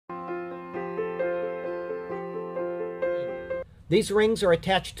These rings are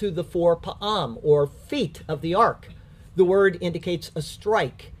attached to the four pa'am, or feet of the ark. The word indicates a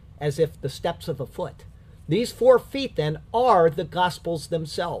strike, as if the steps of a foot. These 4 feet, then, are the Gospels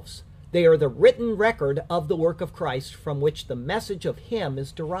themselves. They are the written record of the work of Christ from which the message of him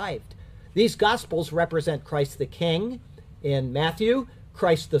is derived. These Gospels represent Christ the King in Matthew,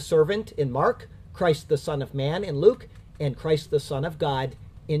 Christ the servant in Mark, Christ the Son of Man in Luke, and Christ the Son of God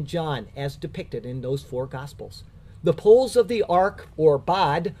in John, as depicted in those 4 Gospels. The poles of the ark, or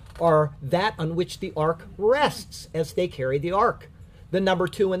bod, are that on which the ark rests as they carry the ark. The number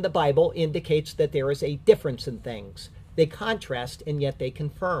 2 in the Bible indicates that there is a difference in things. They contrast and yet they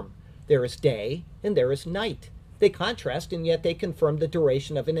confirm. There is day and there is night. They contrast and yet they confirm the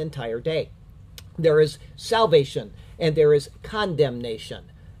duration of an entire day. There is salvation and there is condemnation.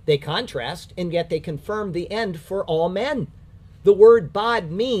 They contrast and yet they confirm the end for all men. The word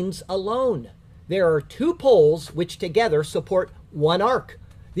bod means alone. There are 2 poles which together support one ark.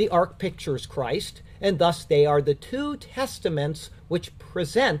 The ark pictures Christ, and thus they are the 2 testaments which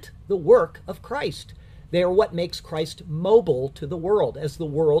present the work of Christ. They are what makes Christ mobile to the world as the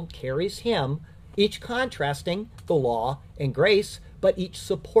world carries him, each contrasting the law and grace, but each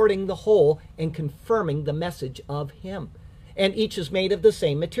supporting the whole and confirming the message of him. And each is made of the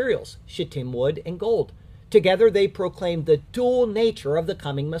same materials, shittim wood and gold. Together they proclaim the dual nature of the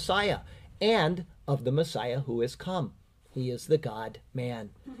coming Messiah and of the Messiah who is come. He is the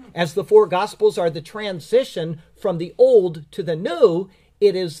God-man. As the 4 Gospels are the transition from the old to the new,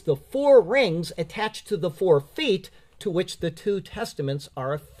 it is the 4 rings attached to the 4 feet to which the 2 testaments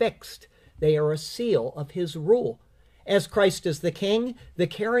are affixed. They are a seal of his rule. As Christ is the king, the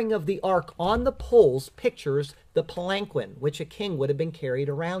carrying of the ark on the poles pictures the palanquin, which a king would have been carried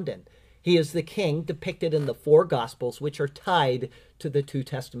around in. He is the king depicted in the 4 Gospels, which are tied to the 2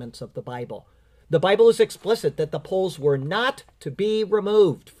 testaments of the Bible. The Bible is explicit that the poles were not to be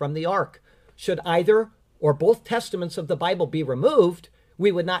removed from the ark. Should either or both testaments of the Bible be removed,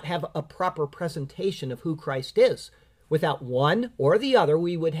 we would not have a proper presentation of who Christ is. Without one or the other,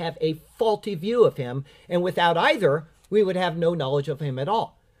 we would have a faulty view of him, and without either, we would have no knowledge of him at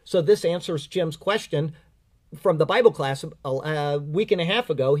all. So this answers Jim's question from the Bible class a week and a half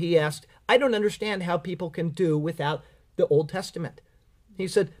ago. He asked, I don't understand how people can do without the Old Testament. He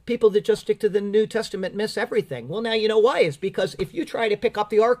said, people that just stick to the New Testament miss everything. Well, now you know why. It's because if you try to pick up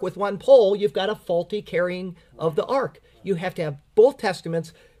the ark with one pole, you've got a faulty carrying of the ark. You have to have both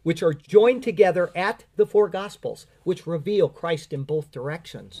testaments, which are joined together at the 4 Gospels, which reveal Christ in both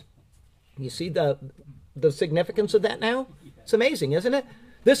directions. You see the significance of that now? It's amazing, isn't it?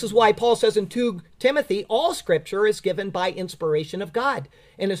 This is why Paul says in 2 Timothy, all Scripture is given by inspiration of God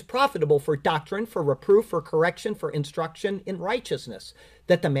and is profitable for doctrine, for reproof, for correction, for instruction in righteousness,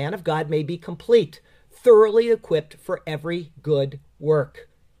 that the man of God may be complete, thoroughly equipped for every good work.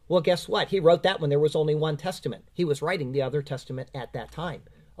 Well, guess what? He wrote that when there was only one testament. He was writing the other testament at that time,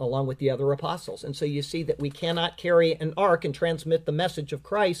 along with the other apostles. And so you see that we cannot carry an ark and transmit the message of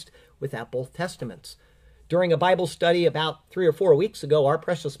Christ without both testaments. During a Bible study about 3 or 4 weeks ago, our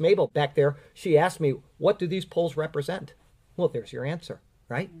precious Mabel back there, she asked me, what do these poles represent? Well, there's your answer,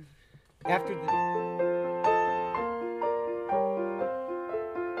 right? After the